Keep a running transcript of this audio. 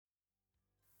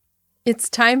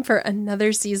It's time for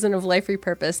another season of Life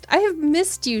Repurposed. I have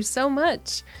missed you so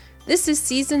much. This is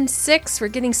season 6. We're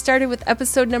getting started with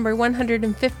episode number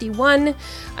 151.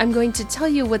 I'm going to tell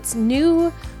you what's new,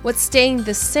 what's staying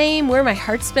the same, where my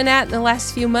heart's been at in the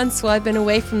last few months while I've been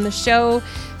away from the show,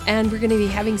 and we're going to be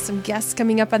having some guests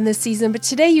coming up on this season, but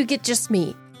today you get just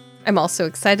me. I'm also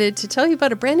excited to tell you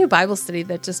about a brand new Bible study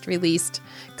that just released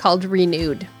called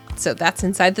Renewed. So that's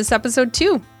inside this episode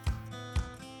too.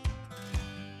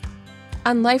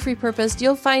 On Life Repurposed,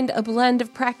 you'll find a blend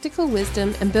of practical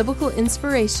wisdom and biblical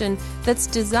inspiration that's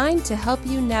designed to help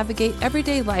you navigate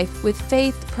everyday life with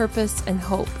faith, purpose, and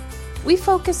hope. We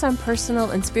focus on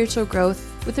personal and spiritual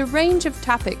growth with a range of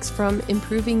topics from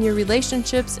improving your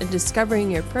relationships and discovering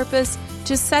your purpose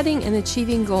to setting and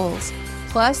achieving goals,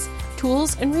 plus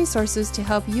tools and resources to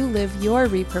help you live your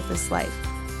repurposed life.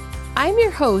 I'm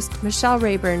your host, Michelle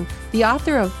Rayburn, the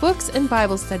author of books and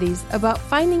Bible studies about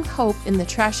finding hope in the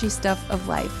trashy stuff of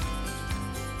life.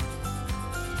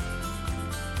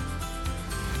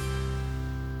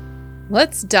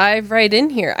 Let's dive right in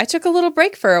here. I took a little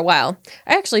break for a while.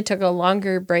 I actually took a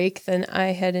longer break than I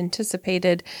had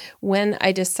anticipated when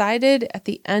I decided at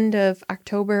the end of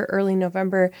October, early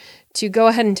November, to go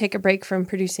ahead and take a break from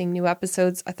producing new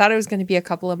episodes. I thought it was going to be a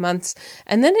couple of months,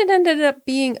 and then it ended up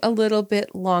being a little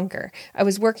bit longer. I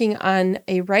was working on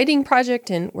a writing project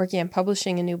and working on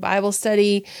publishing a new Bible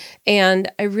study,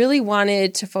 and I really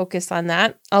wanted to focus on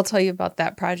that. I'll tell you about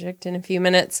that project in a few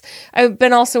minutes. I've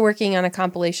been also working on a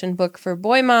compilation book for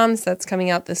boy moms that's coming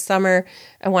out this summer.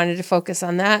 I wanted to focus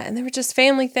on that, and there were just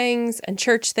family things and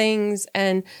church things,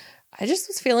 and I just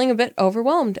was feeling a bit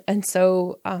overwhelmed. And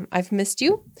so I've missed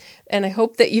you, and I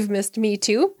hope that you've missed me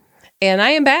too. And I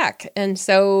am back. And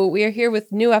so we are here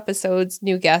with new episodes,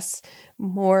 new guests,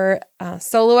 more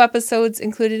solo episodes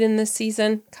included in this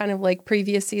season, kind of like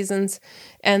previous seasons,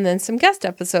 and then some guest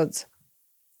episodes.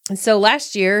 And so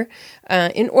last year,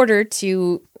 in order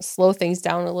to slow things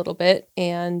down a little bit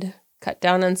and cut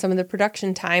down on some of the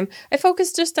production time, I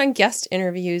focused just on guest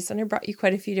interviews, and I brought you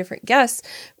quite a few different guests.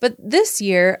 But this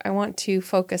year, I want to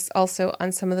focus also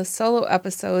on some of the solo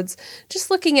episodes,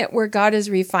 just looking at where God is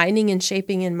refining and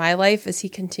shaping in my life as He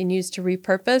continues to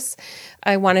repurpose.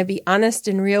 I want to be honest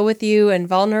and real with you and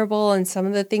vulnerable, and some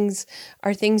of the things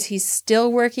are things He's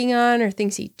still working on or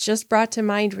things He just brought to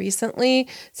mind recently.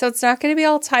 So it's not going to be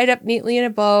all tied up neatly in a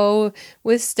bow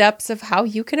with steps of how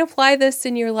you can apply this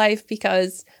in your life,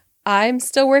 because I'm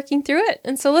still working through it.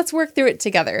 And so let's work through it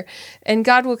together. And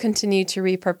God will continue to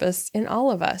repurpose in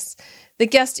all of us. The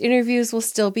guest interviews will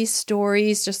still be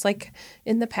stories, just like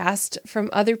in the past, from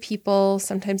other people,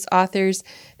 sometimes authors,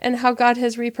 and how God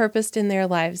has repurposed in their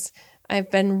lives.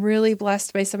 I've been really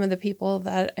blessed by some of the people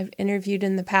that I've interviewed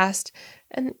in the past.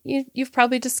 And you've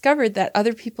probably discovered that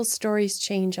other people's stories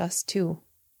change us too.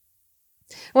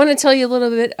 I want to tell you a little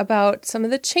bit about some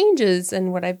of the changes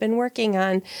and what I've been working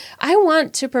on. I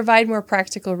want to provide more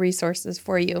practical resources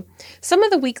for you. Some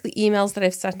of the weekly emails that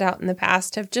I've sent out in the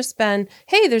past have just been,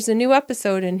 hey, there's a new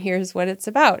episode and here's what it's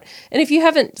about. And if you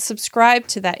haven't subscribed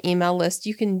to that email list,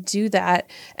 you can do that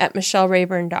at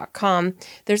michellerayburn.com.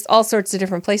 There's all sorts of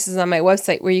different places on my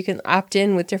website where you can opt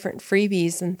in with different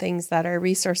freebies and things that are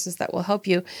resources that will help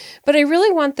you. But I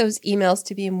really want those emails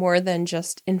to be more than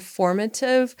just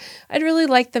informative. I'd really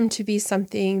like them to be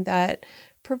something that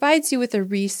provides you with a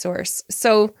resource.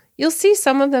 So you'll see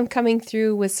some of them coming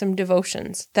through with some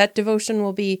devotions. That devotion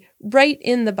will be right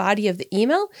in the body of the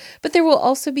email, but there will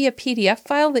also be a PDF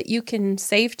file that you can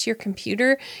save to your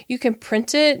computer. You can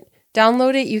print it,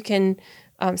 download it, you can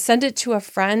send it to a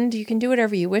friend. You can do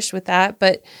whatever you wish with that,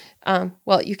 but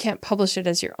you can't publish it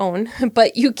as your own,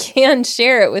 but you can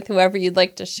share it with whoever you'd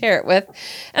like to share it with.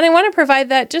 And I want to provide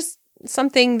that just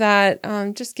something that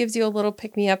just gives you a little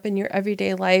pick-me-up in your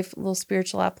everyday life, a little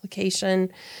spiritual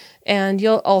application. And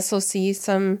you'll also see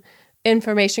some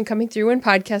information coming through when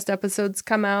podcast episodes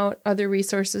come out, other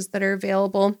resources that are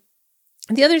available.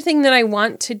 The other thing that I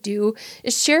want to do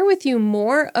is share with you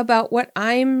more about what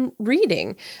I'm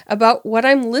reading, about what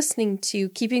I'm listening to,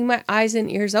 keeping my eyes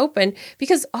and ears open,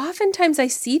 because oftentimes I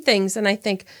see things and I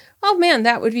think, oh man,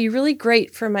 that would be really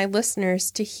great for my listeners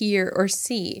to hear or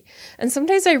see. And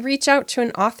sometimes I reach out to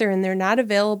an author and they're not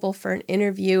available for an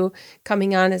interview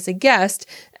coming on as a guest.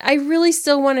 I really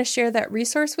still want to share that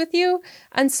resource with you.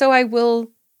 And so I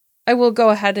will go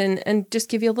ahead and just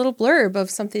give you a little blurb of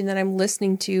something that I'm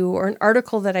listening to, or an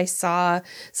article that I saw,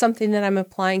 something that I'm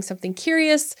applying, something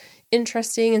curious,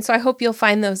 interesting. And so I hope you'll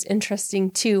find those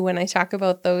interesting too when I talk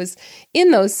about those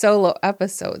in those solo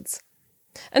episodes.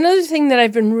 Another thing that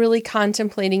I've been really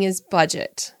contemplating is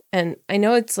budget. And I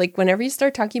know it's like whenever you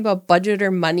start talking about budget or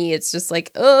money, it's just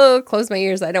like, oh, close my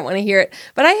ears. I don't want to hear it.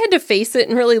 But I had to face it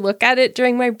and really look at it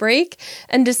during my break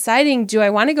and deciding, do I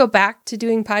want to go back to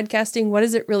doing podcasting? What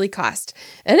does it really cost?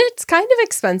 And it's kind of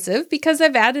expensive because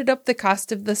I've added up the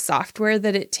cost of the software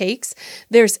that it takes.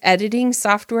 There's editing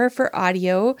software for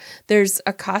audio. There's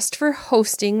a cost for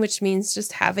hosting, which means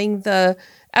just having the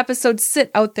episodes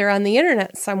sit out there on the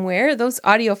internet somewhere. Those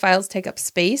audio files take up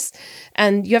space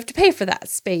and you have to pay for that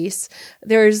space.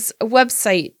 There's a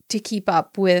website to keep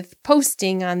up with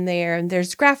posting on there, and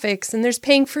there's graphics, and there's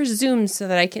paying for Zoom so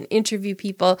that I can interview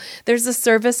people. There's a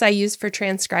service I use for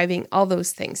transcribing, all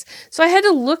those things. So I had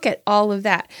to look at all of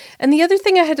that. And the other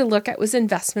thing I had to look at was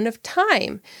investment of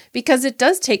time, because it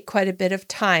does take quite a bit of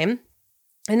time.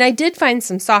 And I did find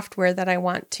some software that I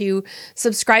want to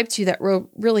subscribe to that will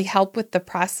really help with the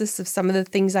process of some of the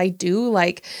things I do,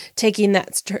 like taking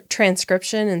that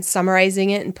transcription and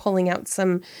summarizing it and pulling out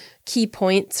some key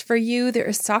points for you. There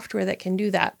is software that can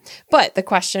do that. But the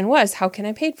question was, how can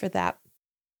I pay for that?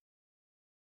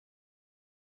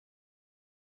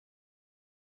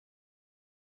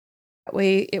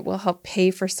 Way it will help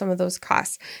pay for some of those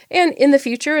costs. And in the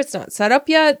future, it's not set up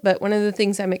yet, but one of the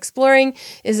things I'm exploring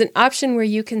is an option where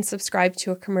you can subscribe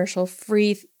to a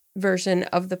commercial-free version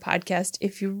of the podcast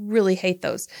if you really hate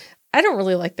those. I don't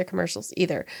really like the commercials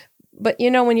either. But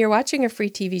when you're watching a free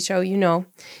TV show,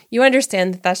 you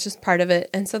understand that that's just part of it.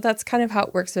 And so that's kind of how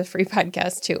it works with free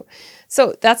podcasts too.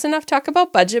 So that's enough talk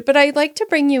about budget, but I'd like to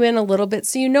bring you in a little bit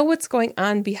so you know what's going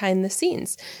on behind the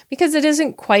scenes, because it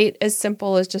isn't quite as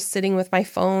simple as just sitting with my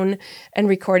phone and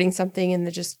recording something and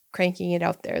then just cranking it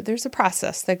out there. There's a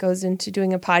process that goes into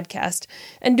doing a podcast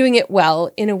and doing it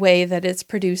well in a way that it's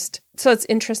produced so it's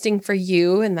interesting for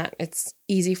you and that it's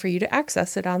easy for you to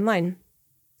access it online.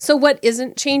 So what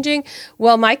isn't changing?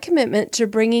 Well, my commitment to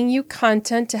bringing you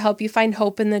content to help you find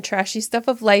hope in the trashy stuff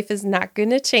of life is not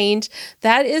going to change.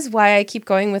 That is why I keep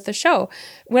going with the show.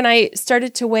 When I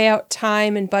started to weigh out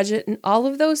time and budget and all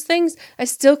of those things, I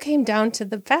still came down to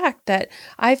the fact that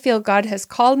I feel God has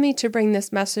called me to bring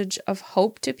this message of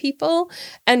hope to people.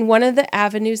 And one of the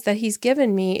avenues that He's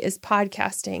given me is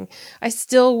podcasting. I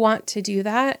still want to do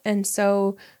that. And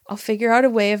so I'll figure out a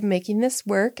way of making this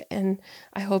work, and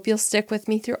I hope you'll stick with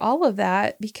me through all of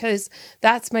that because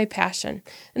that's my passion.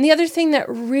 And the other thing that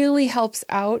really helps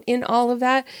out in all of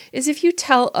that is if you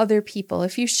tell other people,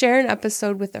 if you share an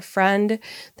episode with a friend,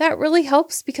 that really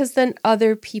helps because then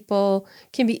other people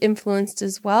can be influenced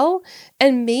as well.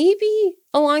 And maybe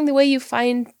along the way you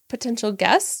find potential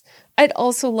guests. I'd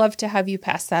also love to have you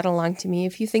pass that along to me.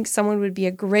 If you think someone would be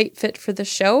a great fit for the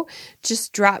show,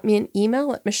 just drop me an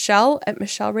email at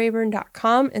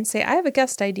michelle@michellerayburn.com and say, I have a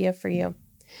guest idea for you.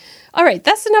 All right,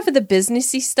 that's enough of the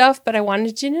businessy stuff, but I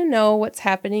wanted you to know what's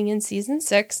happening in season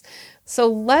 6. So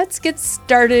let's get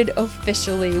started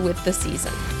officially with the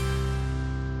season.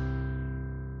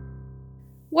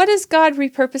 What is God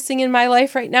repurposing in my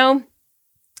life right now?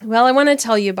 Well, I want to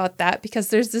tell you about that because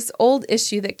there's this old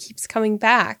issue that keeps coming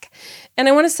back. And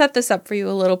I want to set this up for you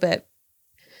a little bit.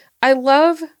 I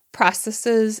love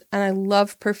processes and I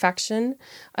love perfection.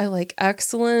 I like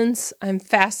excellence. I'm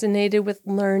fascinated with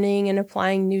learning and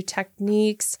applying new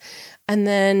techniques. And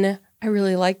then I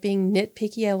really like being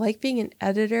nitpicky. I like being an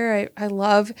editor. I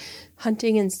love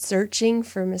hunting and searching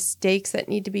for mistakes that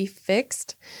need to be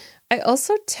fixed. I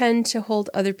also tend to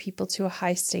hold other people to a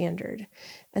high standard.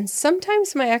 And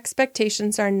sometimes my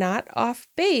expectations are not off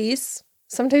base.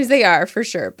 Sometimes they are, for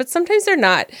sure, but sometimes they're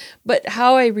not. But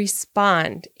how I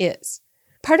respond is.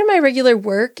 Part of my regular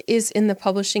work is in the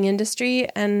publishing industry,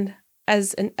 and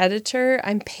as an editor,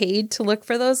 I'm paid to look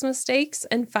for those mistakes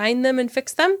and find them and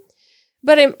fix them.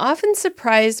 But I'm often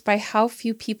surprised by how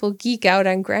few people geek out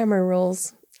on grammar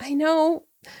rules. I know.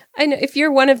 If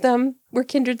you're one of them, we're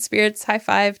kindred spirits. High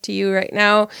five to you right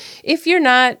now. If you're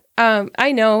not,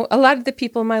 I know a lot of the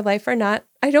people in my life are not.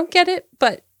 I don't get it,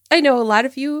 but I know a lot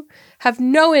of you have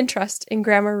no interest in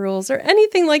grammar rules or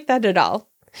anything like that at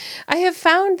all. I have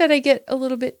found that I get a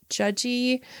little bit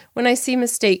judgy when I see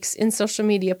mistakes in social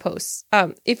media posts.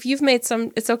 If you've made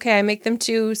some, it's okay. I make them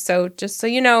too. So just so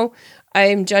you know,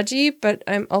 I'm judgy, but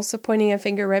I'm also pointing a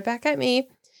finger right back at me.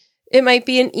 It might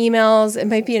be in emails, it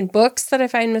might be in books that I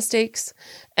find mistakes.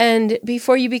 And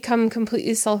before you become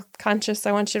completely self-conscious,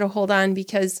 I want you to hold on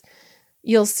because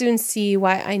you'll soon see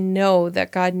why I know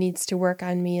that God needs to work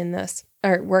on me in this,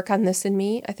 or work on this in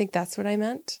me. I think that's what I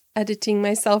meant. Editing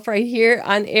myself right here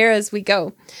on air as we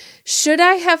go. Should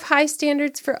I have high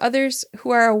standards for others who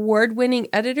are award-winning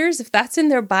editors if that's in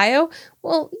their bio?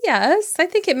 Well, yes, I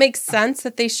think it makes sense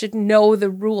that they should know the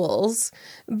rules,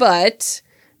 but...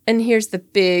 And here's the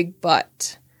big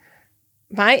but.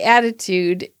 my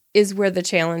attitude is where the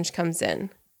challenge comes in.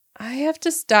 I have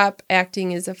to stop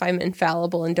acting as if I'm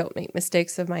infallible and don't make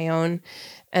mistakes of my own.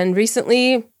 And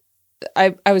recently,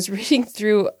 I was reading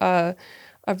through a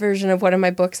version of one of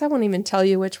my books. I won't even tell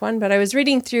you which one, but I was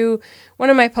reading through one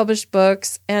of my published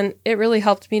books, and it really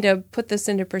helped me to put this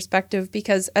into perspective,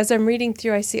 because as I'm reading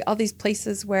through, I see all these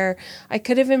places where I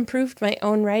could have improved my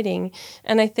own writing.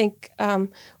 And I think, well,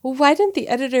 why didn't the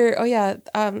editor,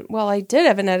 well, I did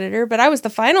have an editor, but I was the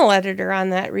final editor on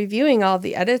that, reviewing all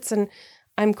the edits, and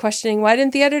I'm questioning, why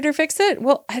didn't the editor fix it?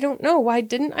 Well, I don't know. Why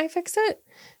didn't I fix it?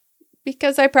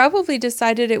 Because I probably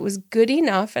decided it was good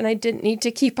enough and I didn't need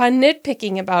to keep on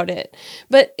nitpicking about it.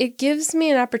 But it gives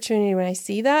me an opportunity when I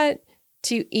see that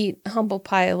to eat humble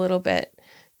pie a little bit,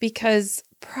 because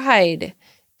pride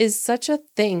is such a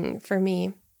thing for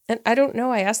me. And I don't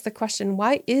know, I asked the question,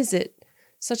 why is it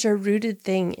such a rooted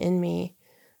thing in me?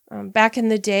 Back in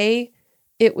the day,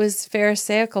 it was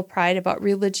Pharisaical pride about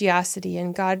religiosity,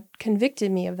 and God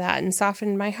convicted me of that and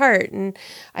softened my heart. And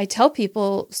I tell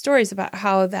people stories about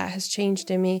how that has changed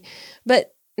in me.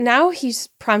 But now he's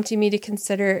prompting me to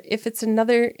consider if it's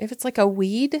like a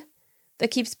weed that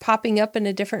keeps popping up in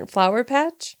a different flower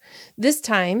patch. This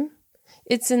time,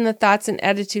 it's in the thoughts and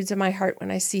attitudes of my heart when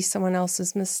I see someone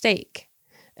else's mistake.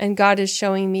 And God is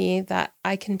showing me that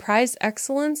I can prize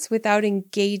excellence without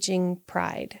engaging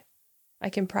pride. I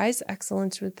can prize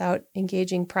excellence without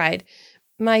engaging pride.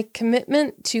 My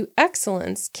commitment to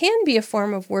excellence can be a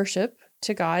form of worship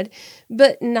to God,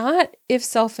 but not if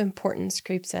self-importance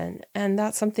creeps in. And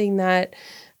that's something that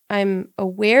I'm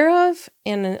aware of.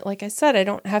 And like I said, I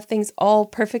don't have things all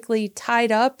perfectly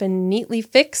tied up and neatly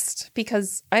fixed,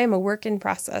 because I am a work in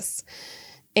process.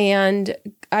 And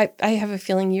I have a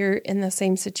feeling you're in the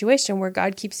same situation where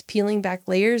God keeps peeling back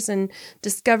layers and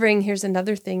discovering here's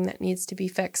another thing that needs to be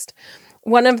fixed.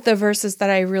 One of the verses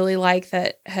that I really like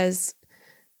that has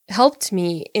helped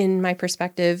me in my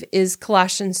perspective is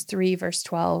Colossians 3, verse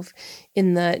 12.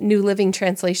 In the New Living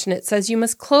Translation, it says, "You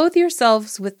must clothe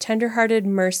yourselves with tenderhearted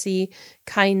mercy,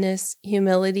 kindness,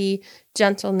 humility,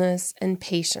 gentleness, and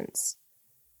patience."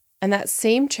 And that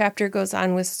same chapter goes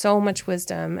on with so much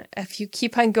wisdom. If you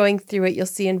keep on going through it, you'll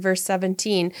see in verse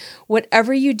 17,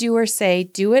 "Whatever you do or say,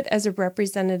 do it as a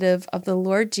representative of the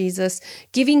Lord Jesus,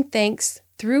 giving thanks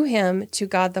through him to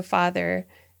God the Father."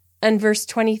 And verse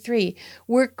 23,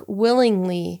 "Work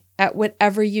willingly at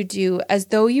whatever you do, as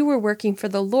though you were working for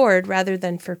the Lord rather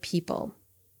than for people."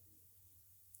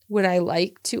 Would I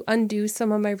like to undo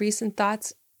some of my recent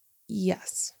thoughts?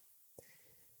 Yes.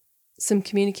 Some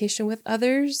communication with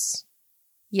others?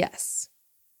 Yes.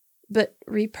 But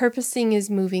repurposing is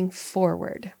moving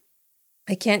forward.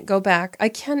 I can't go back. I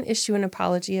can issue an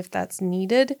apology if that's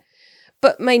needed.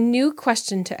 But my new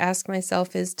question to ask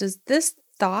myself is, does this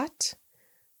thought,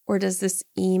 or does this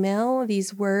email,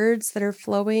 these words that are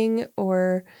flowing,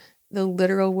 or the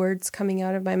literal words coming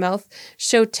out of my mouth,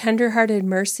 show tenderhearted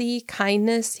mercy,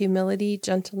 kindness, humility,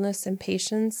 gentleness, and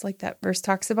patience, like that verse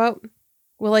talks about?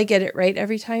 Will I get it right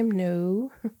every time?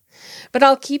 No. But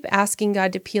I'll keep asking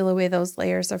God to peel away those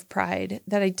layers of pride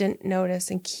that I didn't notice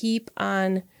and keep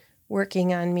on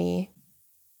working on me.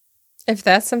 If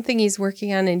that's something he's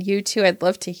working on in you too, I'd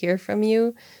love to hear from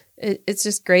you. It's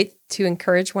just great to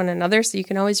encourage one another. So you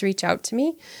can always reach out to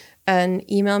me and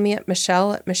email me at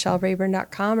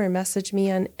michelle@michellerayburn.com, or message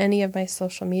me on any of my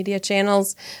social media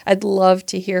channels. I'd love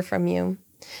to hear from you.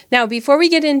 Now, before we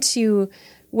get into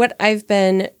what I've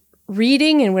been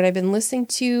reading and what I've been listening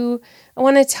to, I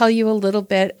want to tell you a little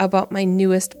bit about my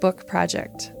newest book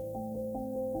project.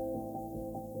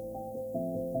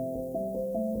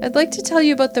 I'd like to tell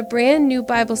you about the brand new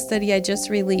Bible study I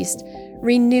just released.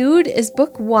 Renewed is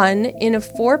book 1 in a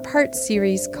 4-part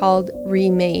series called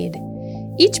Remade.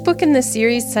 Each book in the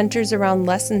series centers around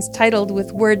lessons titled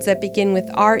with words that begin with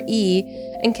RE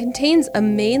and contains a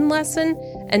main lesson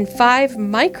and 5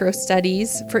 micro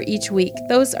studies for each week.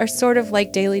 Those are sort of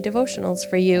like daily devotionals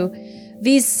for you.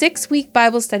 These 6-week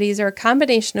Bible studies are a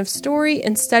combination of story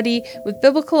and study with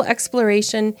biblical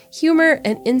exploration, humor,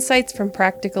 and insights from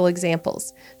practical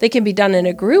examples. They can be done in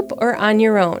a group or on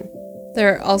your own.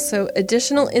 There are also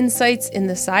additional insights in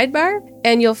the sidebar,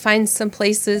 and you'll find some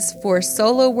places for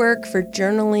solo work, for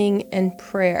journaling, and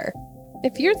prayer.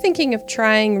 If you're thinking of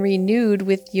trying Renewed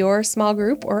with your small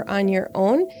group or on your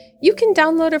own, you can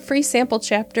download a free sample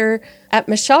chapter at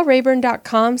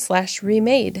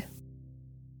michellerayburn.com/remade.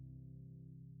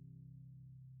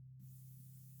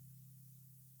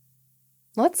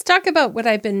 Let's talk about what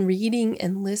I've been reading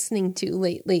and listening to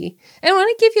lately. And I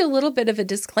want to give you a little bit of a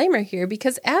disclaimer here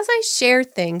because as I share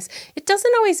things, it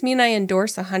doesn't always mean I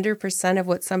endorse 100% of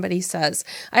what somebody says.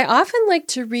 I often like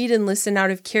to read and listen out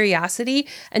of curiosity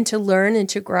and to learn and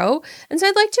to grow. And so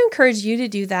I'd like to encourage you to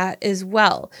do that as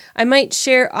well. I might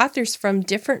share authors from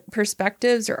different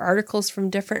perspectives or articles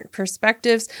from different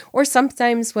perspectives, or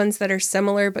sometimes ones that are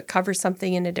similar but cover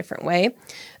something in a different way.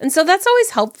 And so that's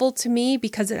always helpful to me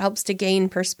because it helps to gain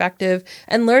perspective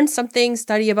and learn something,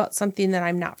 study about something that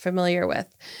I'm not familiar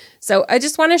with. So I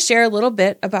just want to share a little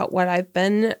bit about what I've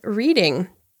been reading.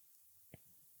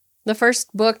 The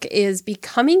first book is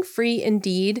Becoming Free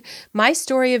Indeed, My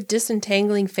Story of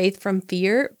Disentangling Faith from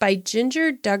Fear by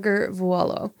Ginger Duggar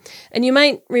Vuolo. And you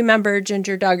might remember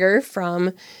Ginger Duggar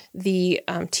from the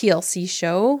TLC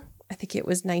show. I think it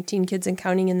was 19 Kids and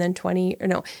Counting and then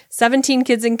 17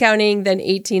 Kids and Counting, then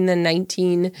 18, then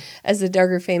 19, as the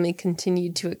Duggar family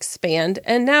continued to expand.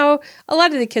 And now a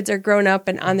lot of the kids are grown up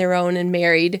and on their own and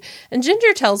married. And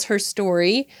Ginger tells her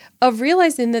story of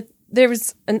realizing that there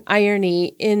was an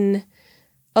irony in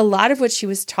a lot of what she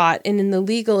was taught and in the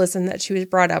legalism that she was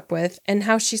brought up with, and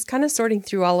how she's kind of sorting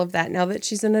through all of that now that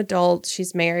she's an adult,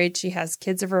 she's married, she has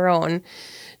kids of her own.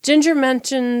 Ginger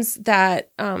mentions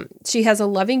that she has a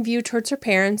loving view towards her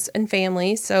parents and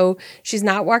family, so she's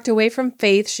not walked away from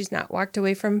faith, she's not walked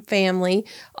away from family,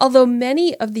 although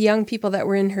many of the young people that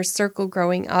were in her circle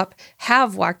growing up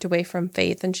have walked away from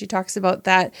faith, and she talks about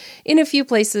that in a few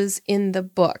places in the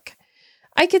book.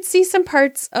 I could see some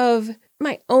parts of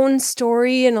my own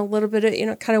story and a little bit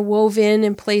of, kind of woven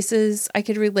in places. I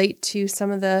could relate to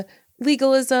some of the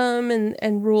legalism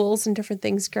and rules and different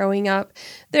things growing up.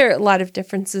 There are a lot of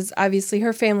differences. Obviously,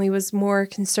 her family was more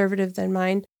conservative than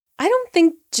mine. I don't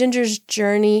think Ginger's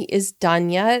journey is done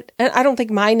yet, and I don't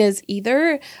think mine is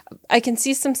either. I can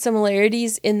see some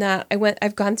similarities in that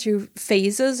I've gone through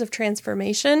phases of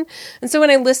transformation. And so when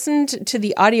I listened to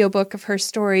the audiobook of her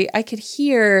story, I could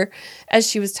hear as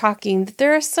she was talking that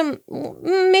there are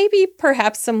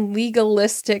perhaps some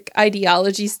legalistic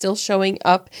ideology still showing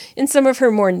up in some of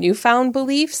her more newfound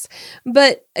beliefs,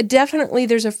 but definitely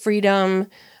there's a freedom,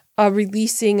 a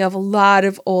releasing of a lot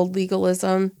of old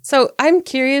legalism. So I'm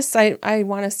curious. I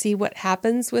want to see what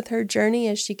happens with her journey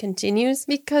as she continues,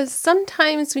 because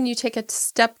sometimes when you take a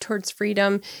step towards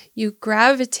freedom, you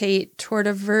gravitate toward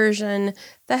a version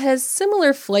that has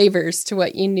similar flavors to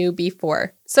what you knew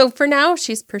before. So for now,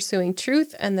 she's pursuing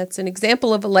truth, and that's an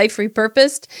example of a life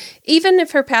repurposed, even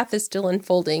if her path is still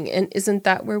unfolding. And isn't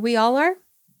that where we all are?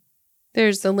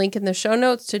 There's a link in the show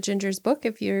notes to Ginger's book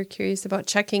if you're curious about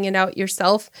checking it out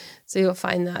yourself, so you'll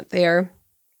find that there.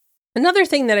 Another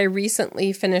thing that I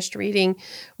recently finished reading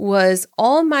was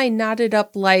All My Knotted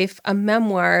Up Life, a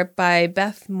memoir by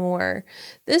Beth Moore.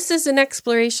 This is an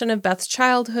exploration of Beth's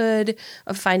childhood,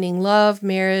 of finding love,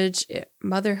 marriage,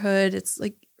 motherhood. It's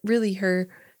like really her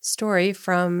story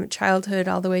from childhood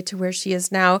all the way to where she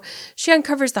is now. She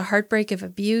uncovers the heartbreak of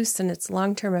abuse and its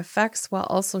long-term effects while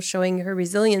also showing her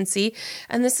resiliency.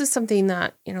 And this is something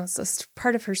that, it's a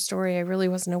part of her story I really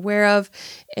wasn't aware of,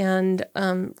 and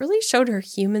really showed her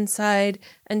human side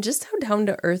and just how down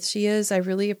to earth she is. I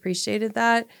really appreciated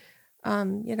that.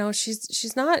 She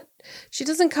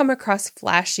doesn't come across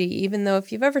flashy, even though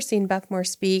if you've ever seen Beth Moore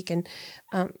speak and,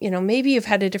 maybe you've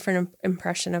had a different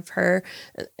impression of her.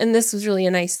 And this was really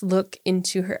a nice look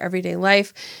into her everyday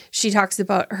life. She talks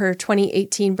about her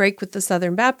 2018 break with the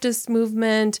Southern Baptist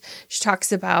movement. She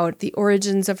talks about the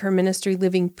origins of her ministry,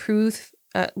 Living Proof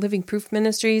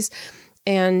Ministries.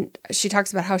 And she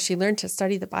talks about how she learned to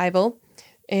study the Bible.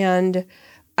 And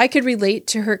I could relate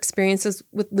to her experiences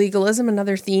with legalism,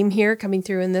 another theme here coming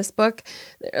through in this book.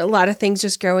 A lot of things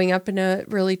just growing up in a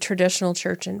really traditional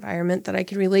church environment that I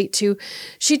could relate to.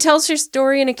 She tells her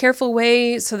story in a careful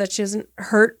way so that she doesn't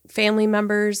hurt family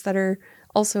members that are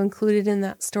also included in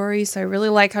that story. So I really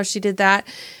like how she did that.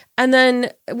 And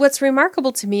then what's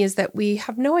remarkable to me is that we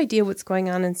have no idea what's going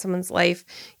on in someone's life.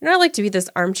 I like to be this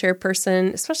armchair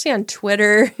person, especially on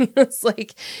Twitter. It's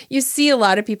like you see a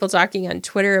lot of people talking on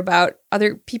Twitter about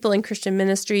other people in Christian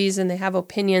ministries, and they have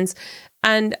opinions.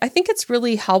 And I think it's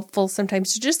really helpful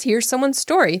sometimes to just hear someone's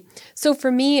story. So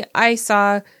for me, I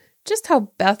saw just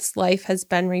how Beth's life has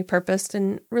been repurposed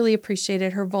and really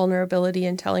appreciated her vulnerability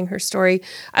in telling her story.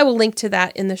 I will link to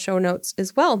that in the show notes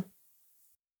as well.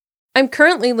 I'm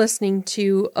currently listening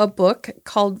to a book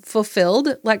called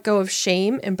Fulfilled, Let Go of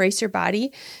Shame, Embrace Your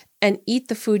Body. and Eat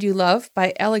the Food You Love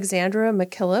by Alexandra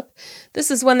McKillop.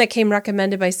 This is one that came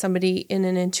recommended by somebody in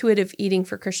an intuitive eating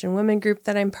for Christian women group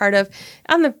that I'm part of.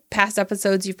 On the past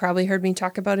episodes, you've probably heard me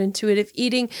talk about intuitive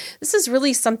eating. This is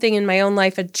really something in my own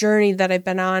life, a journey that I've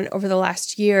been on over the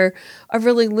last year of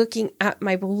really looking at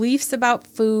my beliefs about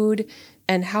food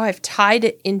and how I've tied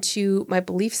it into my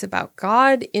beliefs about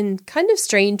God in kind of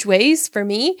strange ways for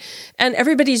me. And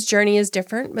everybody's journey is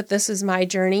different, but this is my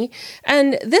journey.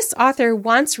 And this author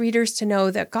wants readers to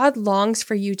know that God longs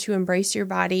for you to embrace your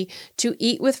body, to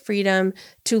eat with freedom,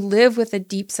 to live with a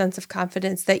deep sense of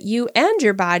confidence that you and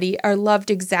your body are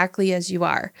loved exactly as you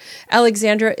are.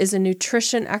 Alexandra is a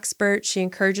nutrition expert. She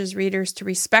encourages readers to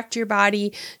respect your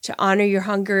body, to honor your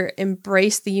hunger,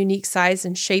 embrace the unique size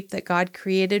and shape that God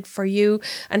created for you,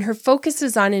 and her focus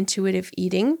is on intuitive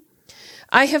eating.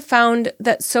 I have found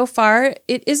that so far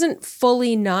it isn't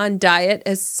fully non-diet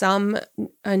as some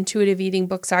intuitive eating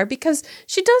books are, because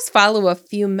she does follow a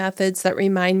few methods that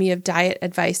remind me of diet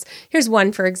advice. Here's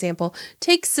one, for example: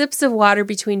 take sips of water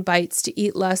between bites to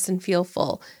eat less and feel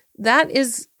full. That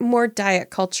is more diet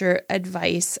culture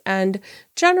advice. And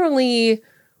generally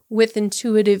with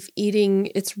intuitive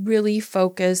eating, it's really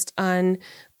focused on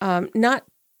not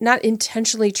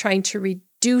intentionally trying to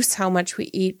reduce how much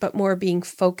we eat, but more being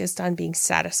focused on being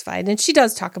satisfied. And she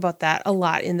does talk about that a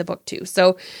lot in the book too.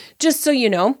 So just so you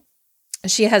know,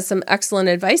 she has some excellent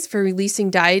advice for releasing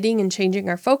dieting and changing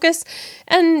our focus.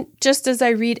 And just as I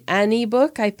read any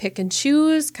book, I pick and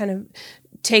choose, kind of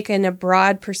take in a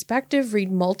broad perspective,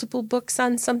 read multiple books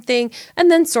on something, and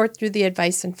then sort through the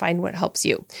advice and find what helps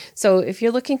you. So if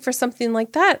you're looking for something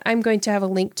like that, I'm going to have a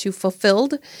link to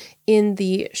Fulfilled in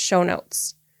the show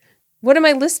notes. What am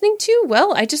I listening to?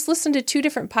 Well, I just listened to 2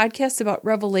 different podcasts about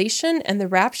Revelation and the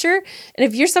rapture. And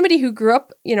if you're somebody who grew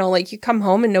up, like you come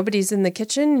home and nobody's in the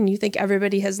kitchen and you think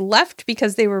everybody has left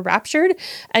because they were raptured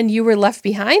and you were left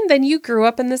behind, then you grew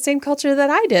up in the same culture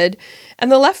that I did.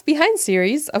 And the Left Behind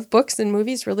series of books and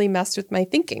movies really messed with my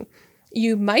thinking.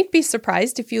 You might be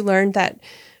surprised if you learned that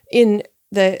in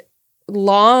the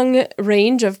long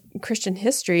range of Christian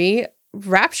history,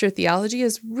 rapture theology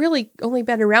has really only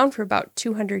been around for about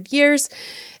 200 years.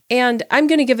 And I'm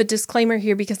going to give a disclaimer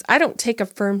here because I don't take a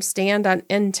firm stand on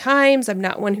end times. I'm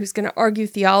not one who's going to argue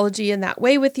theology in that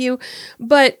way with you.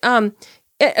 But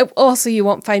also, you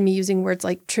won't find me using words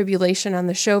like tribulation on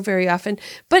the show very often.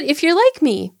 But if you're like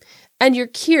me, and you're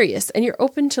curious and you're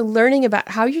open to learning about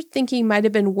how your thinking might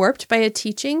have been warped by a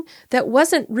teaching that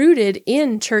wasn't rooted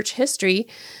in church history,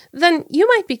 then you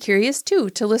might be curious too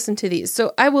to listen to these.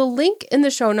 So I will link in the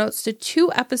show notes to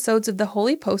 2 episodes of the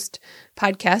Holy Post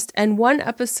podcast and 1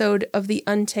 episode of the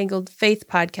Untangled Faith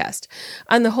podcast.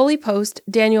 On the Holy Post,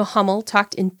 Daniel Hummel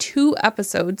talked in 2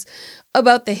 episodes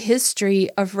about the history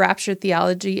of rapture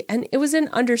theology, and it was in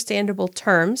understandable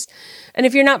terms. And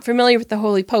if you're not familiar with the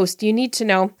Holy Post, you need to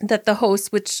know that the hosts,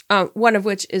 which one of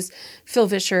which is Phil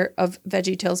Vischer of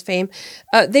VeggieTales fame,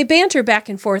 they banter back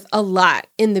and forth a lot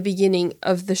in the beginning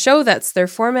of the show. That's their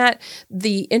format.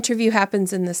 The interview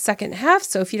happens in the second half,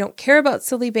 so if you don't care about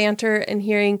silly banter and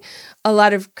hearing a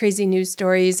lot of crazy news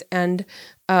stories and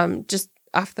just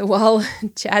off-the-wall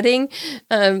chatting,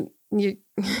 you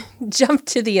jump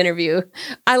to the interview.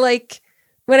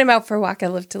 When I'm out for a walk, I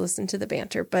love to listen to the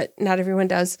banter, but not everyone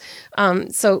does.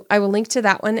 So I will link to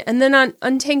that one. And then on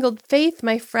Untangled Faith,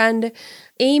 my friend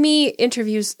Amy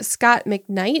interviews Scott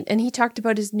McKnight, and he talked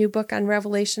about his new book on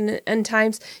Revelation and end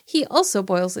times. He also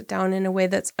boils it down in a way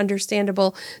that's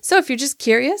understandable. So if you're just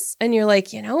curious and you're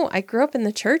like, I grew up in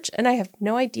the church and I have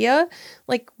no idea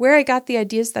where I got the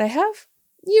ideas that I have,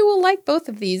 you will like both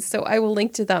of these, so I will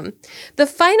link to them. The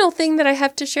final thing that I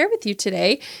have to share with you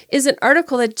today is an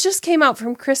article that just came out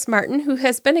from Chris Martin, who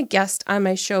has been a guest on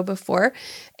my show before.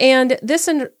 And this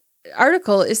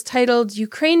article is titled,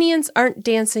 "Ukrainians Aren't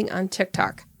Dancing on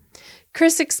TikTok."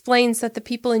 Chris explains that the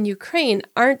people in Ukraine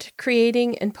aren't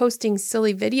creating and posting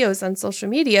silly videos on social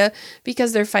media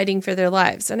because they're fighting for their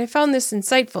lives. And I found this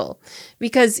insightful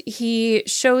because he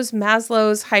shows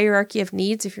Maslow's hierarchy of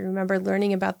needs, if you remember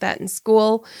learning about that in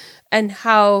school, and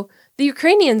how the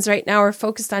Ukrainians right now are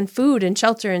focused on food and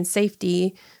shelter and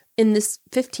safety in this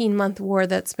 15-month war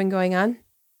that's been going on.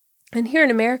 And here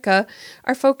in America,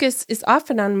 our focus is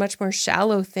often on much more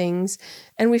shallow things,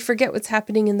 and we forget what's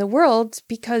happening in the world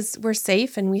because we're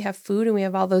safe and we have food and we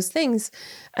have all those things.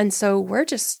 And so we're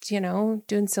just,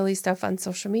 doing silly stuff on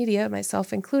social media,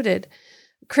 myself included.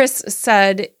 Chris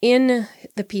said in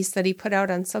the piece that he put out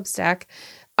on Substack,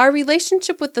 Our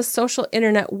relationship with the social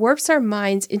internet warps our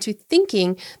minds into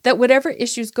thinking that whatever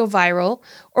issues go viral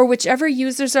or whichever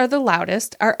users are the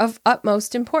loudest are of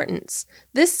utmost importance.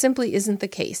 This simply isn't the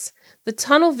case. The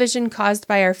tunnel vision caused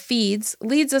by our feeds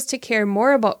leads us to care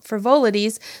more about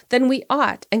frivolities than we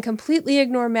ought and completely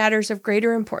ignore matters of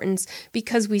greater importance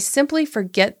because we simply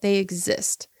forget they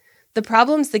exist. The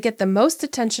problems that get the most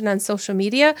attention on social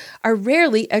media are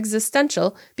rarely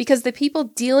existential because the people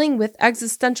dealing with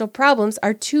existential problems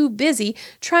are too busy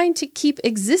trying to keep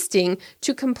existing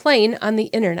to complain on the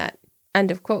internet.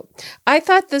 End of quote. I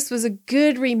thought this was a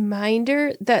good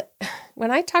reminder that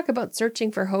when I talk about searching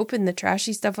for hope in the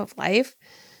trashy stuff of life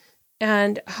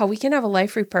and how we can have a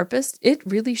life repurposed, it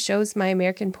really shows my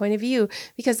American point of view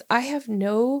because I have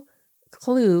no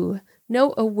clue,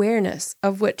 no awareness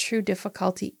of what true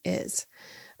difficulty is.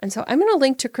 And so I'm going to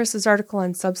link to Chris's article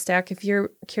on Substack if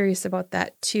you're curious about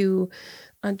that too,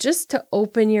 just to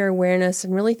open your awareness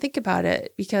and really think about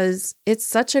it, because it's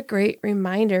such a great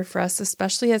reminder for us,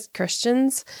 especially as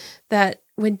Christians, that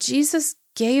when Jesus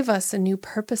gave us a new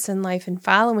purpose in life and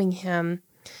following him,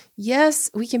 yes,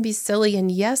 we can be silly.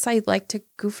 And yes, I like to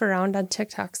goof around on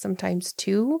TikTok sometimes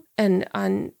too, and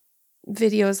on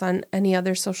videos on any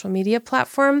other social media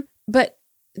platform. But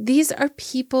these are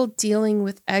people dealing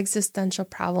with existential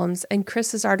problems. And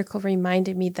Chris's article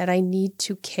reminded me that I need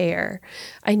to care.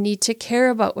 I need to care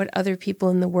about what other people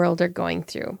in the world are going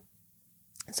through.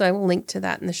 So I will link to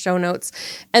that in the show notes.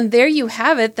 And there you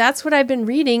have it. That's what I've been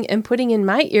reading and putting in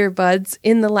my earbuds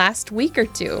in the last week or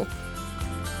two.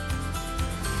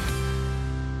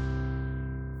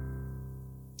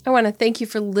 I want to thank you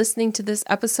for listening to this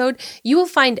episode. You will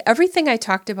find everything I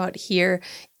talked about here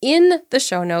in the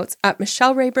show notes at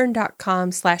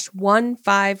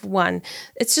michellerayburn.com/151.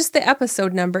 It's just the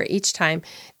episode number each time.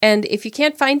 And if you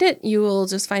can't find it, you will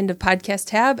just find a podcast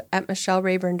tab at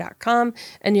michellerayburn.com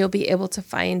and you'll be able to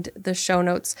find the show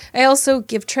notes. I also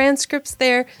give transcripts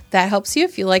there. That helps you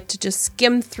if you like to just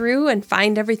skim through and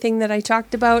find everything that I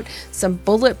talked about. Some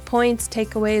bullet points,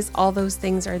 takeaways, all those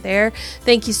things are there.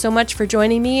 Thank you so much for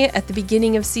joining me at the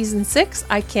beginning of season 6.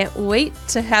 I can't wait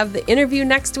to have the interview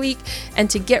next week and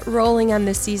to get rolling on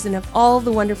this season of all the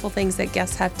wonderful things that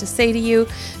guests have to say to you.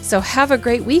 So have a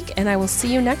great week, and I will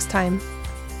see you next time.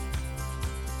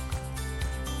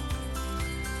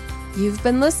 You've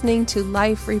been listening to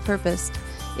Life Repurposed.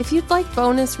 If you'd like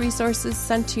bonus resources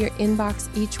sent to your inbox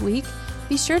each week,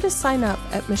 be sure to sign up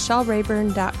at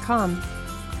michellerayburn.com.